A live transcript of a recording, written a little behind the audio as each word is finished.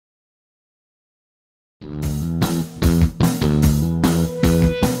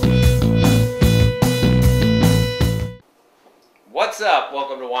up?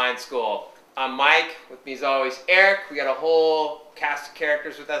 Welcome to Wine School. I'm Mike. With me as always, Eric. We got a whole cast of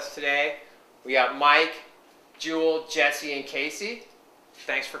characters with us today. We got Mike, Jewel, Jesse, and Casey.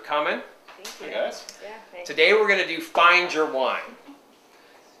 Thanks for coming. Thank you. Hey guys. Yeah, thanks. Today we're going to do Find Your Wine.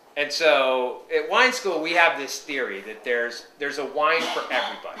 And so at Wine School we have this theory that there's a wine for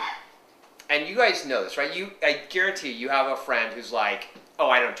everybody. And you guys know this, right? I guarantee you have a friend who's like, oh,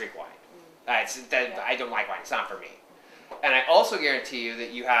 I don't drink wine. I don't like wine. It's not for me. And I also guarantee you that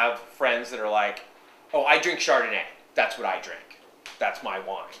you have friends that are like, oh, I drink Chardonnay. That's what I drink. That's my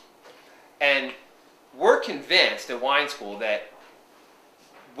wine. And we're convinced at Wine School that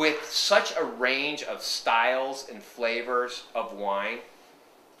with such a range of styles and flavors of wine,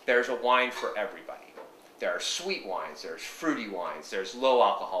 there's a wine for everybody. There are sweet wines, there's fruity wines, there's low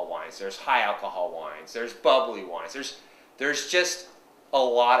alcohol wines, there's high alcohol wines, there's bubbly wines. There's just a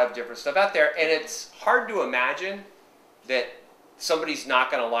lot of different stuff out there, and it's hard to imagine that somebody's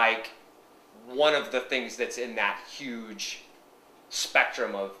not going to like one of the things that's in that huge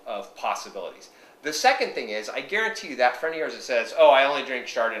spectrum of possibilities. The second thing is, I guarantee you that friend of yours that says, oh, I only drink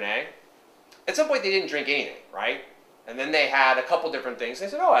Chardonnay, at some point they didn't drink anything, right? And then they had a couple different things. They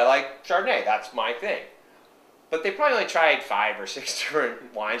said, oh, I like Chardonnay. That's my thing. But they probably only tried 5 or 6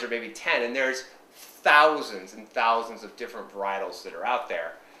 different wines, or maybe 10, and there's thousands and thousands of different varietals that are out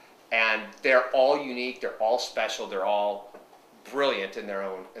there. And they're all unique, they're all special, they're all brilliant in their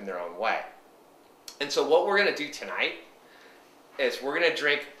own way. And so what we're going to do tonight is we're going to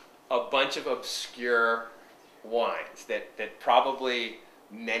drink a bunch of obscure wines that probably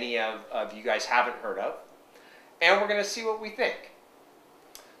many of you guys haven't heard of. And we're going to see what we think.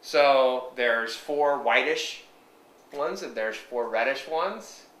 So there's 4 whitish ones and there's 4 reddish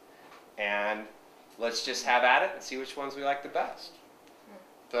ones. And let's just have at it and see which ones we like the best.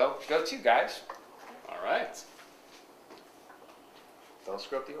 So go to, guys. All right. Don't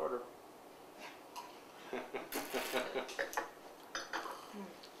screw up the order.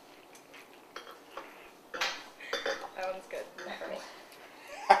 That one's good. Not for me.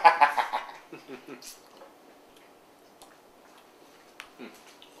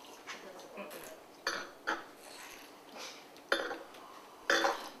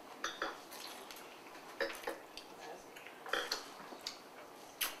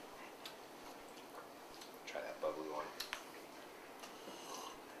 Try that bubbly one.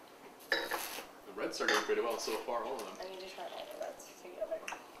 The reds are doing pretty well so far, all of them. I need to try all the reds together.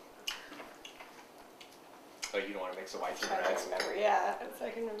 Oh, you don't want to mix the whites and Try the to reds? remember, yeah, so I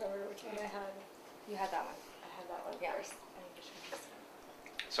can remember which one I had. You had that one. I had that one first. I need to try this one.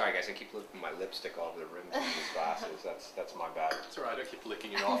 Sorry, guys. I keep lifting my lipstick all over the rims of these glasses. That's my bad. It's all right. I keep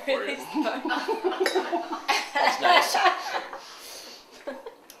licking it off for you. That's nice.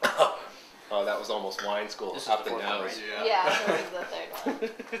 Oh, that was almost Wine School. This is Up the and fourth one, down. right? Yeah, this is the third one.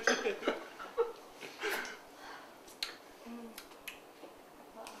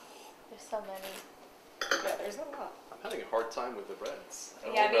 Wow, there's so many. Yeah, there's a lot. I'm having a hard time with the reds.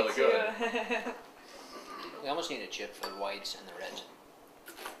 They're Yeah, all me really too. good. We almost need a chip for the whites and the reds.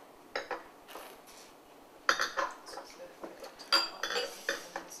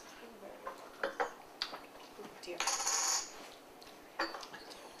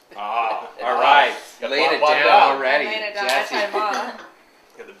 Ah, all right. Got Laying it one down down. already. I made it down. I Jesse. tried them all.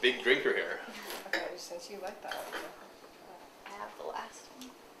 Got the big drinker here. Okay, since you like that one, I have the last one.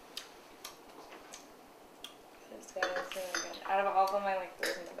 It's good, it's really good. Out of all of them, I like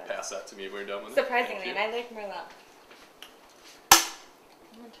this one the best. Pass that to me when you're done with it. Surprisingly, Thank and you. I like Merlot.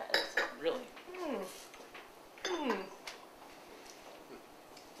 I'm gonna try this one. Really?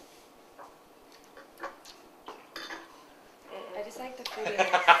 I just like the fruitiness.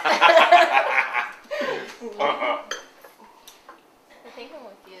 I think I'm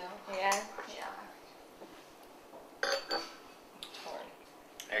with you. Yeah? Yeah. Torn.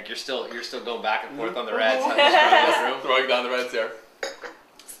 Eric, you're still going back and forth on the reds. Huh? Just running this room. Throwing down the reds there. I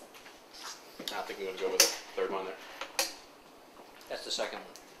think I'm going to go with the third one there. That's the second one.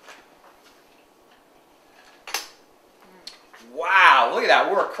 Wow, look at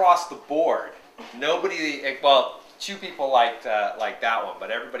that. We're across the board. Nobody, well, 2 people liked that one,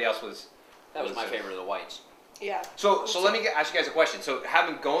 but everybody else was. That was my favorite of the whites. Yeah. So let me ask you guys a question. So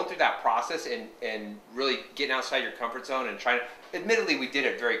having going through that process and really getting outside your comfort zone and trying to, admittedly we did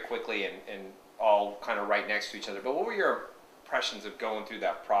it very quickly and all kind of right next to each other, but what were your impressions of going through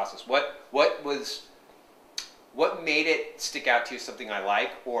that process? What made it stick out to you, something I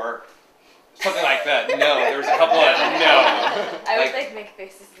like, or something like that? No, there was a couple of no. I would like make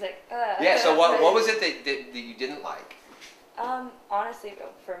faces like, Yeah, so what was it that you didn't like? Honestly,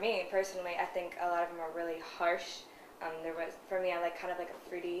 for me personally, I think a lot of them are really harsh. for me, I like kind of like a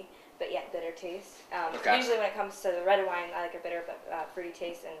fruity but yet bitter taste. Okay. Usually when it comes to the red wine, I like a bitter but fruity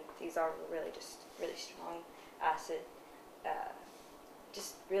taste, and these are really strong, acid.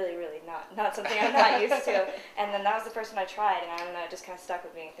 Just really not something I'm not used to. And then that was the first one I tried, and I don't know, it just kind of stuck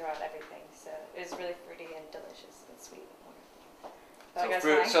with me throughout everything. So it was really fruity and delicious and sweet. But I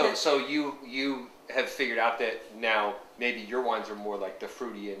guess So you have figured out that now maybe your wines are more like the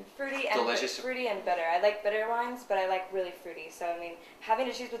fruity and delicious. Fruity and bitter. I like bitter wines, but I like really fruity. So I mean, having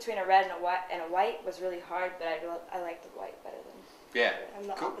to choose between a red and a white was really hard, but I like the white better than. Yeah. I'm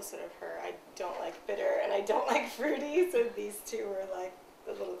the opposite of her. I don't like bitter and I don't like fruity, so these two were like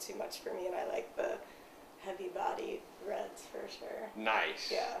a little too much for me, and I like the heavy-bodied reds for sure. Nice.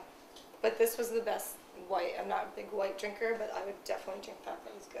 Yeah. But this was the best white. I'm not a big white drinker, but I would definitely drink that.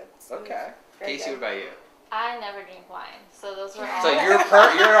 That was good. Smooth. Okay. Very Casey, good. what about you? I never drink wine, so those were all. So you're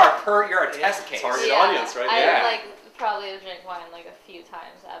a test case. Target audience, right? I Yeah. like probably drink wine like a few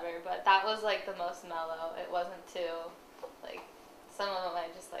times ever, but that was like the most mellow. It wasn't too like some of them I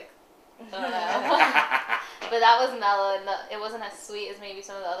just like I don't know. But that was mellow, and it wasn't as sweet as maybe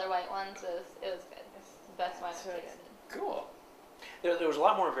some of the other white ones. It was good. It's the best wine I've really tasted. Cool. There was a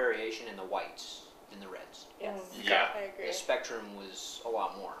lot more variation in the whites than the reds. Yes. Yeah. I agree. The spectrum was a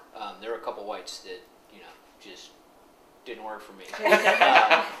lot more. There were a couple whites that, just didn't work for me.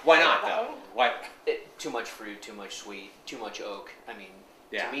 Why not though? Why? Too much fruit, too much sweet, too much oak. I mean,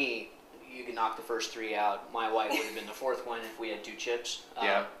 Yeah. to me, you can knock the first three out. My white would have been the fourth one if we had two chips.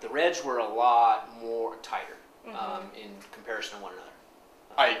 Yeah. The reds were a lot more tighter in comparison to one another.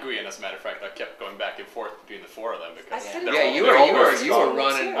 I agree, and as a matter of fact, I kept going back and forth between the four of them because I couldn't they're Yeah, all- you they're were all you very were strong.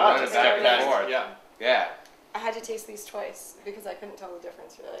 running Ah, running Just back kept and adding- forth. Yeah. Yeah. I had to taste these twice because I couldn't tell the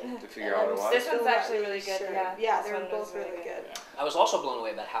difference really. To figure out what it was. This one's Still not actually really good. sure. Yeah, Yeah, this they were one both was really good. I was also blown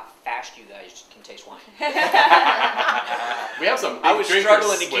away about how fast you guys can taste wine. We have some big I was drinkers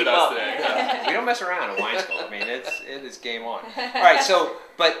struggling to with keep us up. today. Yeah. We don't mess around at wine school. I mean, it is game on. All right, so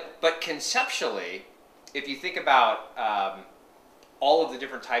but conceptually, if you think about all of the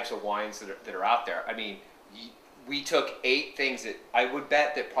different types of wines that are out there, I mean, we took 8 things that I would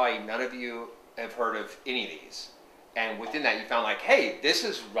bet that probably none of you have heard of any of these, and within that you found like, hey, this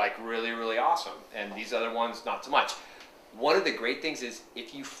is like really awesome, and these other ones not so much. One of the great things is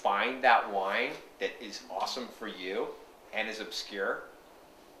if you find that wine that is awesome for you and is obscure,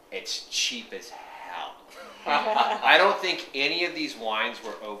 it's cheap as hell. I don't think any of these wines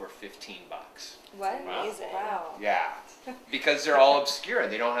were over $15. What? Amazing. Wow. Yeah, because they're all obscure.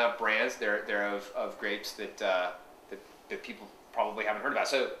 They don't have brands. They're of grapes that that people probably haven't heard about.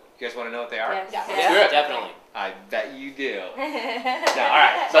 So you guys want to know what they are? Yes. Yeah. Yeah, Good. definitely. I bet you do. All Yeah, all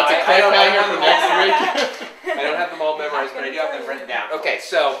right. So that's a I don't cliffhanger have for them next all- I don't have them all memorized, but I do have them written down. Okay,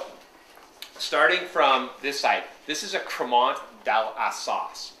 so starting from this side, this is a Cremant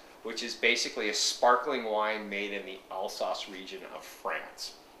d'Alsace, which is basically a sparkling wine made in the Alsace region of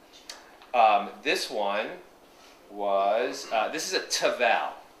France. This one was, this is a Tavel.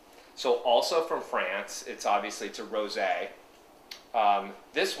 So also from France, it's a rosé.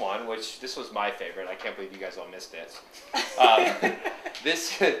 This one, this was my favorite, I can't believe you guys all missed this.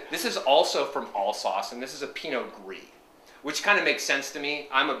 This is also from Alsace, and this is a Pinot Gris, which kind of makes sense to me.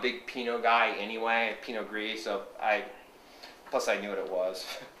 I'm a big Pinot guy anyway, Pinot Gris, so plus I knew what it was.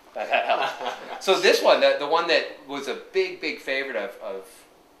 That helped. So this one, the one that was a big favorite of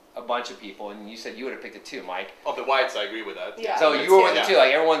a bunch of people, and you said you would have picked it too, Mike. Of the whites, I agree with that. Yeah. So you were with it too,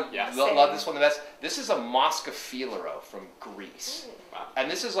 like everyone Yeah. loved this one the best. This is a Moscafilero from Greece. Wow.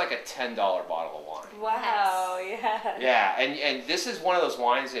 And this is like a $10 bottle of wine. Wow. Yeah. Yeah, and this is one of those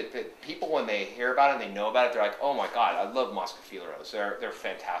wines that people, when they hear about it and they know about it, they're like, oh my god, I love Moscafileros. They're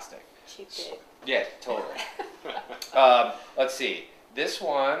fantastic. Cheap date. Yeah, totally. Let's see. This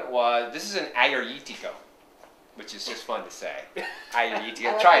is an Ayuritico, which is just fun to say.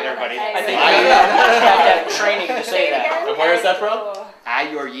 Ayuritico. Try it, everybody. I think I- you have to have training to say that. And where is that from?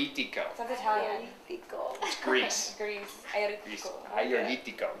 Ayuritico. Sounds Italian. Pickle. It's Greece. Greece. Ayuritico.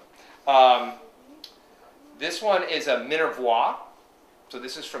 Ayuritico. This one is a Minervois. So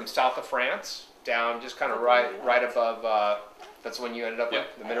this is from south of France, down just kind of right above. That's the one you ended up with,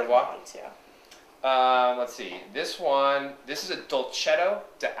 the Minervois. Too. Let's see. This is a Dolcetto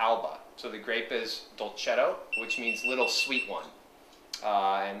d'Alba. So the grape is Dolcetto, which means little sweet one.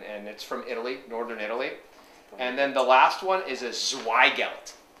 And it's from Italy, northern Italy. And then the last one is a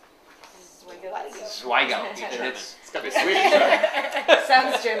Zweigelt. Zweigelt. And it's, It's gotta be Swedish, right?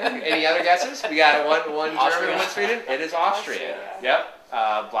 Sounds German. any other guesses? We got one German, Austria. one Sweden. It is Austrian. Austria.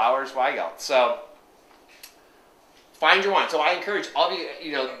 Yep. Blauer Zweigelt. So find your wine. So I encourage all of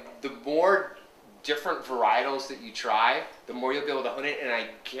you, the more different varietals that you try, the more you'll be able to hone it. And I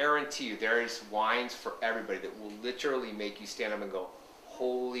guarantee you, there's wines for everybody that will literally make you stand up and go,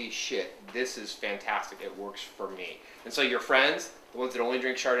 holy shit, this is fantastic. It works for me. And so your friends, the ones that only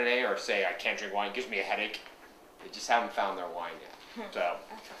drink Chardonnay or say, I can't drink wine, it gives me a headache, they just haven't found their wine yet. So,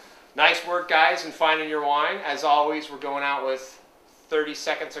 nice work, guys, in finding your wine. As always, we're going out with 30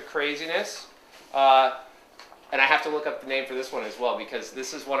 seconds of craziness. And I have to look up the name for this one as well, because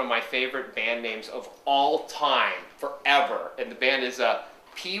this is one of my favorite band names of all time, forever. And the band is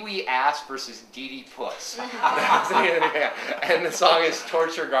Pee Wee Ass versus Dee Dee Puss. And the song is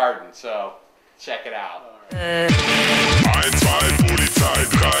Torture Garden, so check it out. 1, 2, Polizei,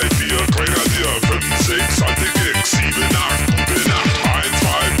 3, 4, Grenadier, 5, 6, alte Gigs, 7, 8, gute Nacht. 1,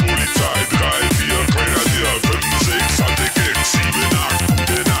 2, Polizei, 3, 4, Grenadier, 5, 6, alte Gigs, 7, 8,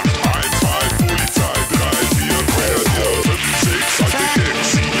 gute Nacht. 1, 2, Polizei, 3, 4, Grenadier, 5, 6, alte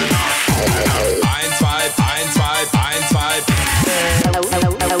Gigs, 7, 8, gute Nacht. 1, 2, 1, 2, 1, 2.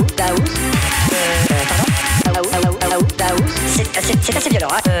 C'est assez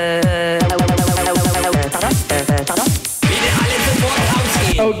violent, hein. Pardon.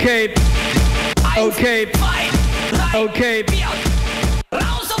 Okay. Okay. Okay.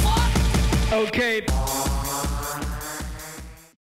 Okay.